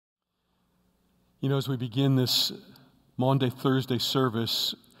You know, as we begin this Maundy Thursday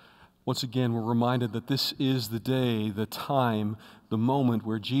service, once again we're reminded that this is the day, the time, the moment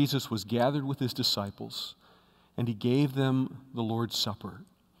where Jesus was gathered with his disciples and he gave them the Lord's Supper.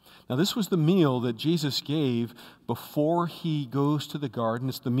 Now, this was the meal that Jesus gave before he goes to the garden.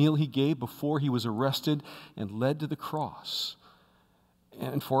 It's the meal he gave before he was arrested and led to the cross.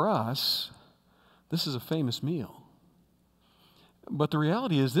 And for us, this is a famous meal. But the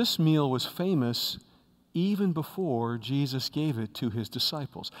reality is this meal was famous even before Jesus gave it to his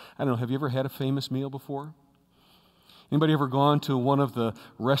disciples. I don't know, have you ever had a famous meal before? Anybody ever gone to one of the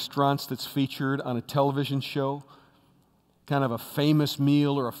restaurants that's featured on a television show? Kind of a famous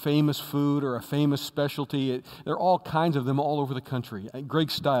meal or a famous food or a famous specialty. There are all kinds of them all over the country.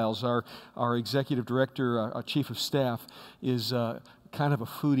 Greg Stiles, our executive director, our chief of staff, is kind of a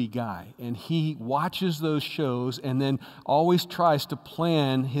foodie guy. And he watches those shows and then always tries to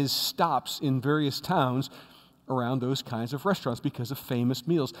plan his stops in various towns around those kinds of restaurants because of famous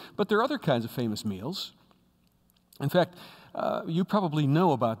meals. But there are other kinds of famous meals. In fact, you probably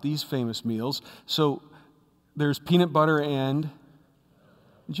know about these famous meals. So there's peanut butter and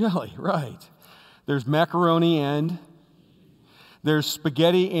jelly, right. There's macaroni and there's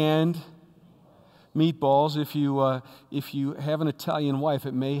spaghetti and meatballs. If you have an Italian wife,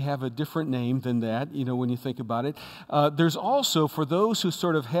 it may have a different name than that, you know, when you think about it. There's also, for those who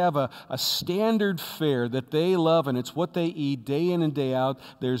sort of have a standard fare that they love and it's what they eat day in and day out,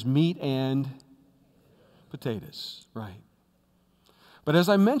 there's meat and potatoes, right. But as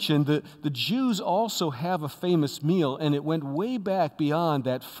I mentioned, the Jews also have a famous meal, and it went way back beyond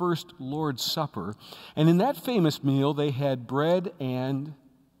that first Lord's Supper. And in that famous meal, they had bread and...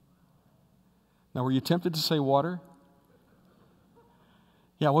 Now, were you tempted to say water?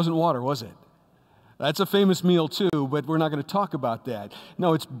 Yeah, it wasn't water, was it? That's a famous meal too, but we're not going to talk about that.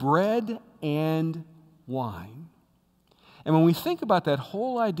 No, it's bread and wine. And when we think about that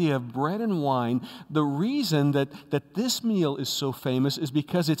whole idea of bread and wine, the reason that this meal is so famous is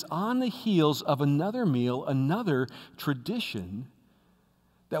because it's on the heels of another meal, another tradition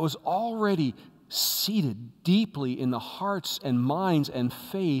that was already seated deeply in the hearts and minds and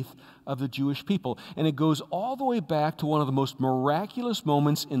faith of the Jewish people. And it goes all the way back to one of the most miraculous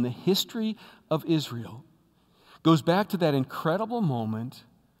moments in the history of Israel. It goes back to that incredible moment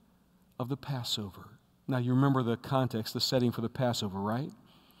of the Passover. Now, you remember the context, the setting for the Passover, right?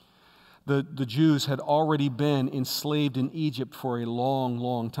 The Jews had already been enslaved in Egypt for a long,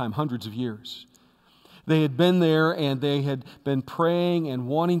 long time, hundreds of years. They had been there and they had been praying and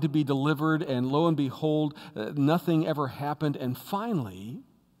wanting to be delivered, and lo and behold, nothing ever happened. And finally,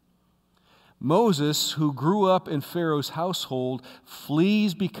 Moses, who grew up in Pharaoh's household,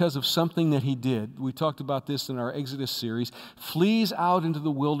 flees because of something that he did. We talked about this in our Exodus series. Flees out into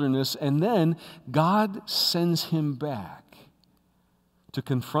the wilderness, and then God sends him back to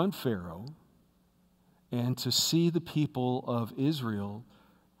confront Pharaoh and to see the people of Israel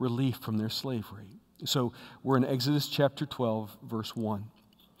relief from their slavery. So we're in Exodus chapter 12, verse 1.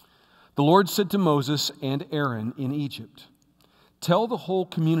 The Lord said to Moses and Aaron in Egypt, "Tell the whole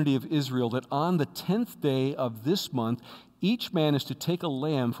community of Israel that on the 10th day of this month, each man is to take a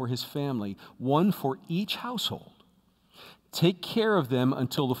lamb for his family, one for each household. Take care of them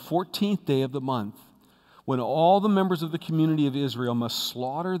until the 14th day of the month, when all the members of the community of Israel must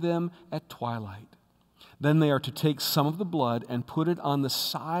slaughter them at twilight. Then they are to take some of the blood and put it on the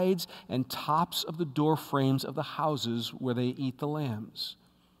sides and tops of the door frames of the houses where they eat the lambs.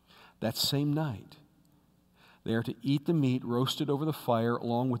 That same night, they are to eat the meat roasted over the fire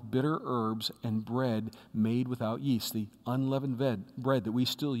along with bitter herbs and bread made without yeast," the unleavened bread that we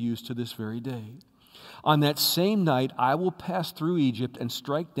still use to this very day. "On that same night, I will pass through Egypt and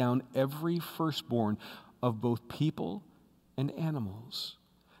strike down every firstborn of both people and animals.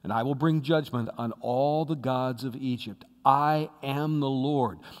 And I will bring judgment on all the gods of Egypt. I am the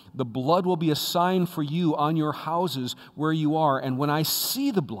Lord. The blood will be a sign for you on your houses where you are. And when I see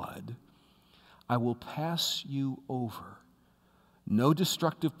the blood, I will pass you over. No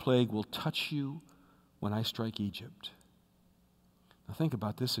destructive plague will touch you when I strike Egypt." Now think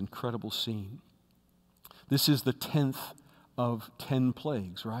about this incredible scene. This is the 10th of 10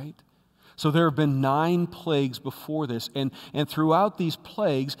 plagues, right? So there have been 9 plagues before this, and throughout these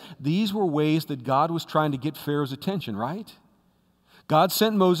plagues, these were ways that God was trying to get Pharaoh's attention, right? God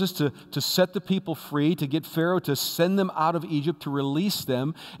sent Moses to set the people free, to get Pharaoh to send them out of Egypt, to release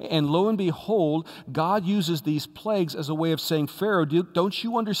them. And lo and behold, God uses these plagues as a way of saying, "Pharaoh, don't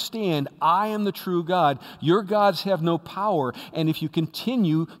you understand? I am the true God. Your gods have no power. And if you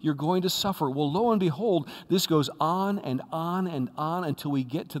continue, you're going to suffer." Well, lo and behold, this goes on and on and on until we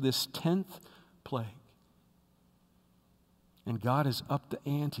get to this 10th plague. And God is up the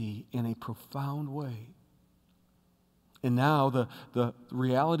ante in a profound way. And now the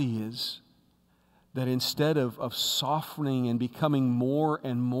reality is that instead of softening and becoming more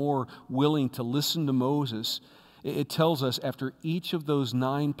and more willing to listen to Moses, it tells us after each of those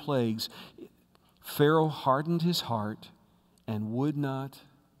 9 plagues, Pharaoh hardened his heart and would not.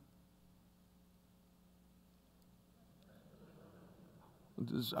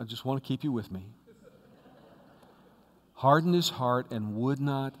 I just want to keep you with me. Hardened his heart and would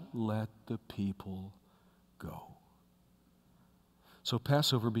not let the people go. So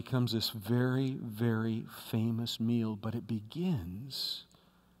Passover becomes this very, very famous meal, but it begins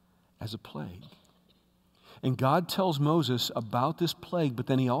as a plague. And God tells Moses about this plague, but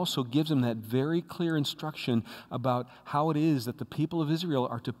then he also gives him that very clear instruction about how it is that the people of Israel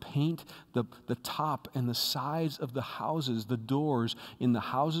are to paint the top and the sides of the houses, the doors in the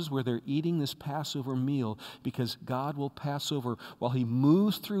houses where they're eating this Passover meal, because God will pass over while he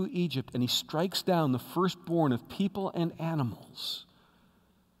moves through Egypt and he strikes down the firstborn of people and animals.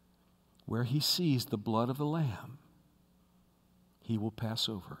 Where he sees the blood of the lamb, he will pass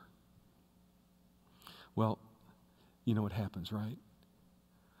over. Well, you know what happens, right?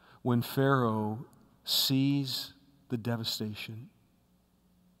 When Pharaoh sees the devastation,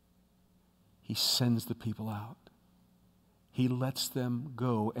 he sends the people out. He lets them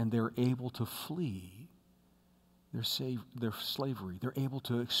go, and they're able to flee their slavery. They're able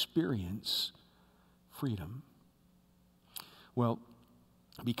to experience freedom. Well,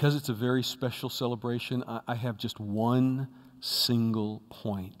 because it's a very special celebration, I have just one single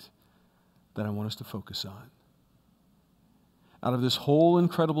point that I want us to focus on. Out of this whole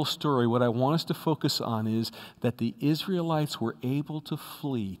incredible story, what I want us to focus on is that the Israelites were able to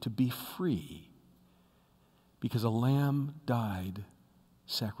flee, to be free, because a lamb died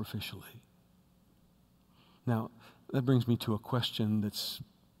sacrificially. Now, that brings me to a question that's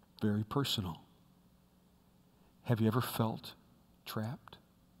very personal. Have you ever felt trapped?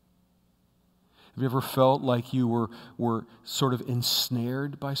 Have you ever felt like you were sort of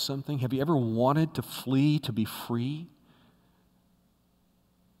ensnared by something? Have you ever wanted to flee, to be free,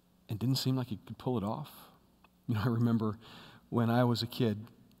 and didn't seem like you could pull it off? You know, I remember when I was a kid,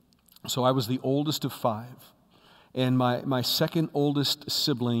 so I was the oldest of 5, and my second oldest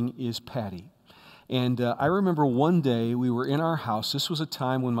sibling is Patty. And I remember one day we were in our house. This was a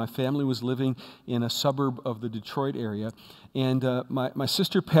time when my family was living in a suburb of the Detroit area. And my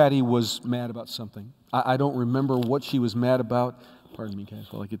sister Patty was mad about something. I don't remember what she was mad about. Pardon me, guys,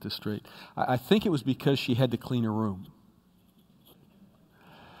 while I get this straight. I think it was because she had to clean her room.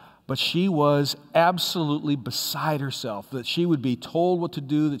 But she was absolutely beside herself, that she would be told what to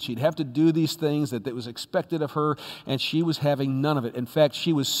do, that she'd have to do these things, that it was expected of her, and she was having none of it. In fact,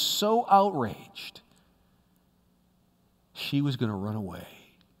 she was so outraged, she was going to run away.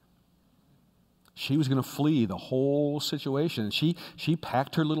 She was going to flee the whole situation. She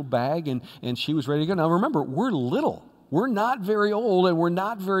packed her little bag, and she was ready to go. Now remember, we're little. We're not very old, and we're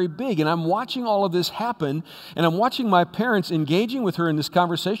not very big. And I'm watching all of this happen, and I'm watching my parents engaging with her in this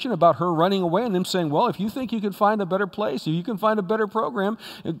conversation about her running away, and them saying, well, if you think you can find a better place, if you can find a better program,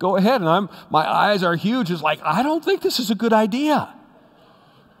 go ahead. And my eyes are huge. It's like, I don't think this is a good idea.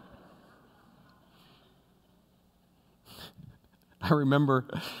 I remember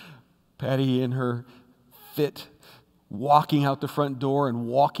Patty in her fit walking out the front door and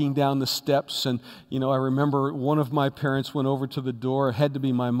walking down the steps. And, you know, I remember one of my parents went over to the door. It had to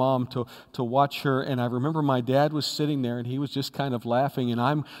be my mom to watch her. And I remember my dad was sitting there and he was just kind of laughing. And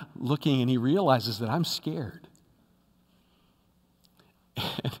I'm looking and he realizes that I'm scared.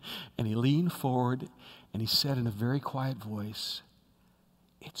 And he leaned forward and he said in a very quiet voice,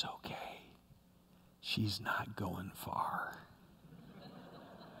 "It's okay. She's not going far."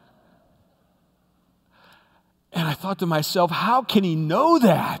 And I thought to myself, how can he know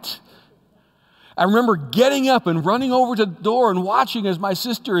that? I remember getting up and running over to the door and watching as my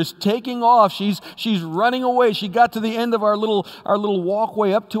sister is taking off. She's running away. She got to the end of our little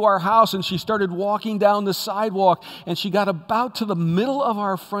walkway up to our house, and she started walking down the sidewalk, and she got about to the middle of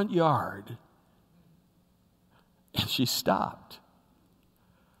our front yard. And she stopped.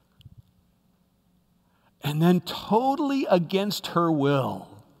 And then, totally against her will,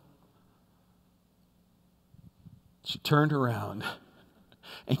 she turned around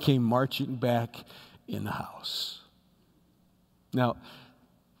and came marching back in the house. Now,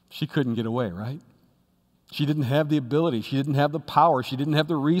 she couldn't get away, right? She didn't have the ability. She didn't have the power. She didn't have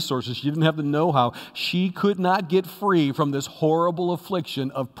the resources. She didn't have the know-how. She could not get free from this horrible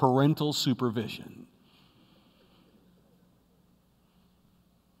affliction of parental supervision.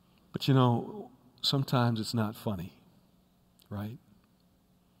 But you know, sometimes it's not funny, right?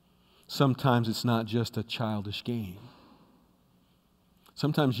 Sometimes it's not just a childish game.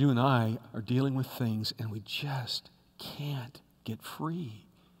 Sometimes you and I are dealing with things and we just can't get free.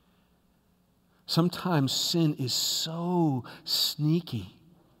 Sometimes sin is so sneaky.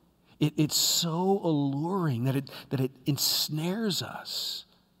 It's so alluring that it ensnares us.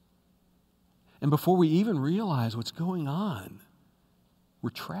 And before we even realize what's going on, we're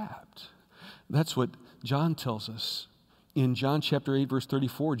trapped. That's what John tells us. In John chapter 8, verse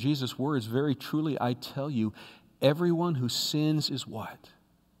 34, Jesus' words, very truly I tell you, everyone who sins is what?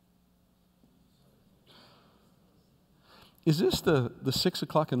 Is this the 6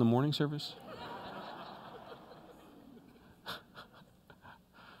 o'clock in the morning service?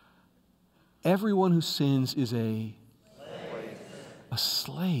 Everyone who sins is a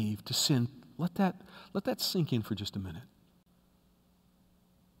slave to sin. Let that sink in for just a minute.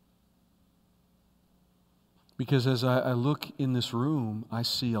 Because as I look in this room, I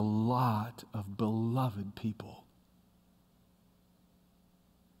see a lot of beloved people.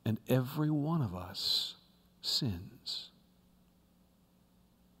 And every one of us sins.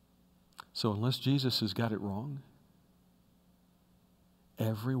 So unless Jesus has got it wrong,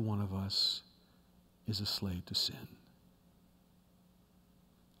 every one of us is a slave to sin.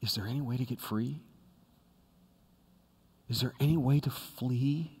 Is there any way to get free? Is there any way to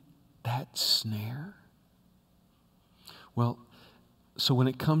flee that snare? Well, so when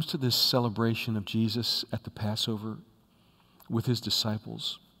it comes to this celebration of Jesus at the Passover with his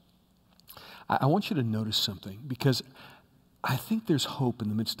disciples, I want you to notice something, because I think there's hope in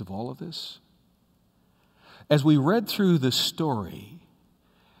the midst of all of this. As we read through the story,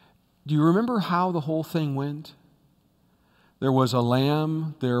 do you remember how the whole thing went? There was a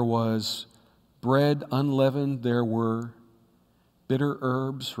lamb, there was bread unleavened, there were bitter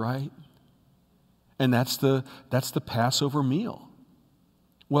herbs, right? And that's the Passover meal.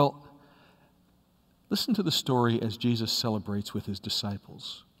 Well, listen to the story as Jesus celebrates with his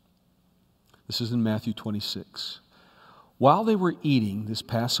disciples. This is in Matthew 26. While they were eating this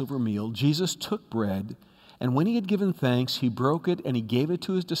Passover meal, Jesus took bread, and when he had given thanks, he broke it and he gave it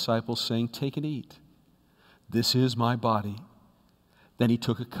to his disciples, saying, "Take and eat. This is my body." Then he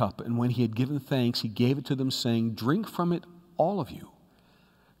took a cup, and when he had given thanks, he gave it to them, saying, "Drink from it, all of you.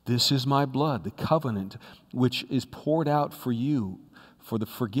 This is my blood, the covenant, which is poured out for you for the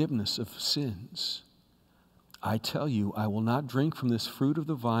forgiveness of sins. I tell you, I will not drink from this fruit of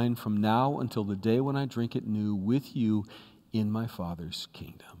the vine from now until the day when I drink it new with you in my Father's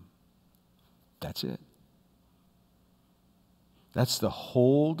kingdom." That's it. That's the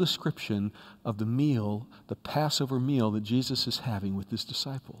whole description of the meal, the Passover meal that Jesus is having with his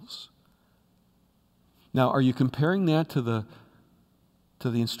disciples. Now, are you comparing that to the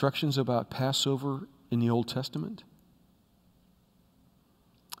instructions about Passover in the Old Testament?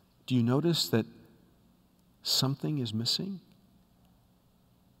 Do you notice that something is missing?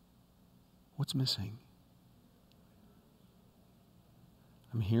 What's missing?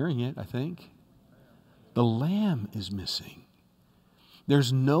 I'm hearing it, I think. The lamb is missing.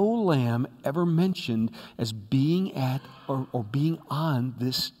 There's no lamb ever mentioned as being at or being on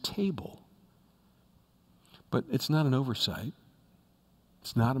this table. But it's not an oversight.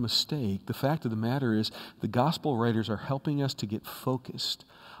 It's not a mistake. The fact of the matter is the gospel writers are helping us to get focused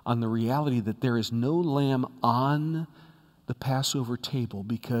on the reality that there is no lamb on the Passover table,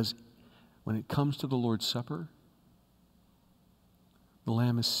 because when it comes to the Lord's Supper, the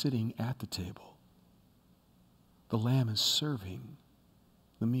lamb is sitting at the table. The lamb is serving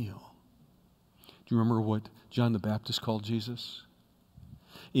the meal. Do you remember what John the Baptist called Jesus?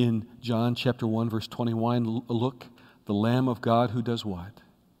 In John chapter 1, verse 21, look, the Lamb of God who does what?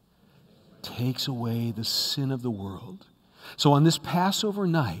 Takes away the sin of the world. So on this Passover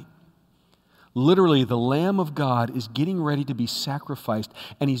night, literally the Lamb of God is getting ready to be sacrificed,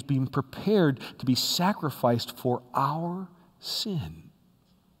 and he's being prepared to be sacrificed for our sin.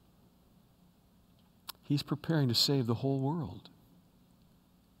 He's preparing to save the whole world.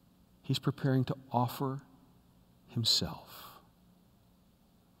 He's preparing to offer himself.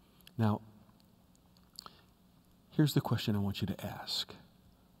 Now, here's the question I want you to ask.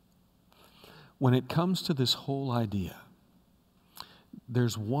 When it comes to this whole idea,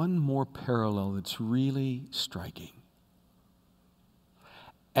 there's one more parallel that's really striking.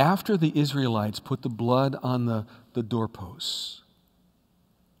 After the Israelites put the blood on the doorposts,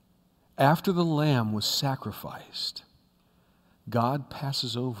 after the lamb was sacrificed, God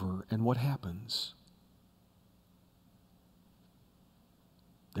passes over, and what happens?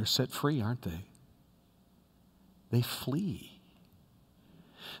 They're set free, aren't they? They flee.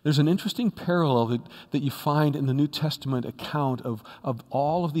 There's an interesting parallel that you find in the New Testament account of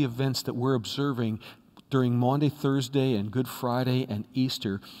all of the events that we're observing during Maundy, Thursday, and Good Friday, and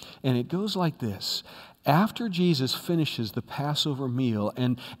Easter. And it goes like this. After Jesus finishes the Passover meal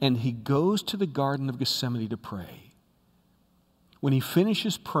and he goes to the Garden of Gethsemane to pray, when he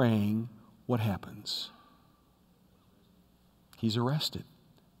finishes praying, what happens? He's arrested.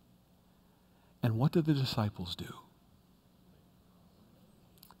 And what do the disciples do?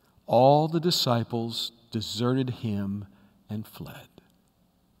 All the disciples deserted him and fled.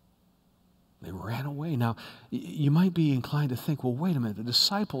 They ran away. Now, you might be inclined to think, well, wait a minute. The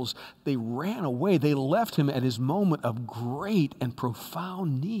disciples, they ran away. They left him at his moment of great and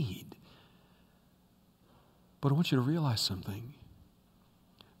profound need. But I want you to realize something.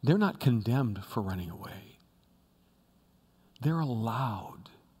 They're not condemned for running away. They're allowed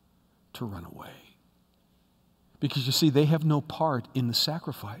to run away. Because you see, they have no part in the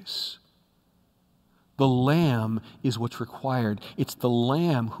sacrifice. The lamb is what's required. It's the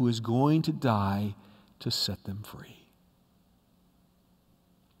lamb who is going to die to set them free.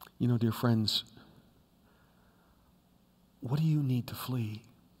 You know, dear friends, what do you need to flee?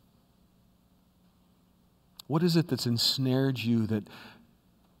 What is it that's ensnared you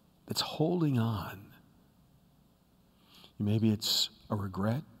that's holding on? Maybe it's a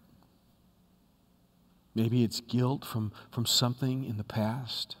regret. Maybe it's guilt from something in the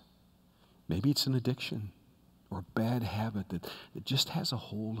past. Maybe it's an addiction or a bad habit that just has a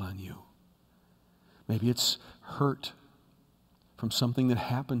hold on you. Maybe it's hurt from something that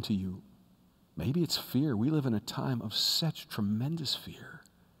happened to you. Maybe it's fear. We live in a time of such tremendous fear.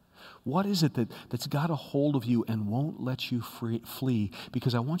 What is it that's got a hold of you and won't let you flee?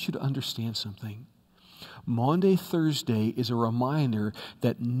 Because I want you to understand something. Maundy, Thursday is a reminder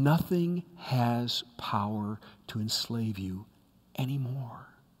that nothing has power to enslave you anymore.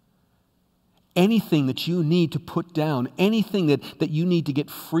 Anything that you need to put down, anything that you need to get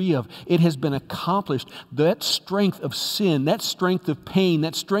free of, it has been accomplished. That strength of sin, that strength of pain,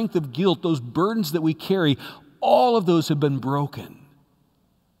 that strength of guilt, those burdens that we carry, all of those have been broken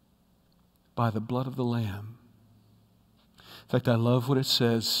by the blood of the Lamb. In fact, I love what it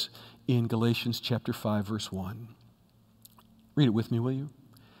says in Galatians chapter 5, verse 1. Read it with me, will you?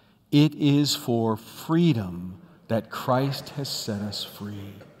 It is for freedom that Christ has set us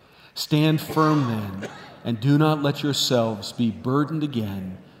free. Stand firm then, and do not let yourselves be burdened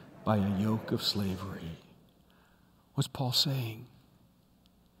again by a yoke of slavery. What's Paul saying?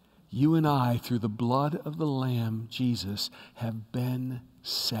 You and I, through the blood of the Lamb, Jesus, have been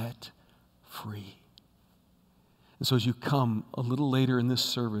set free. And so as you come a little later in this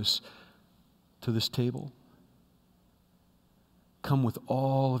service to this table, come with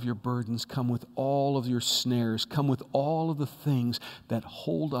all of your burdens, come with all of your snares, come with all of the things that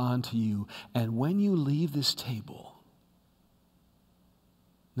hold on to you. And when you leave this table,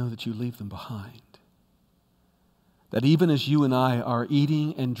 know that you leave them behind. That even as you and I are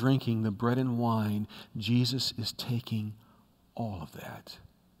eating and drinking the bread and wine, Jesus is taking all of that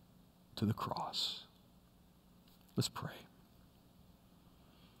to the cross. Let's pray.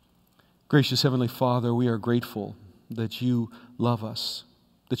 Gracious Heavenly Father, we are grateful that you love us,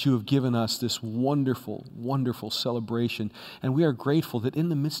 that you have given us this wonderful, wonderful celebration. And we are grateful that in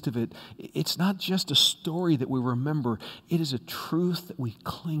the midst of it, it's not just a story that we remember, it is a truth that we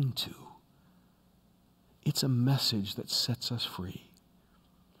cling to. It's a message that sets us free.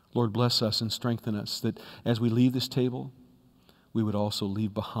 Lord, bless us and strengthen us that as we leave this table, we would also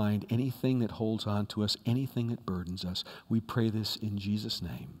leave behind anything that holds on to us, anything that burdens us. We pray this in Jesus'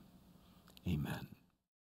 name. Amen.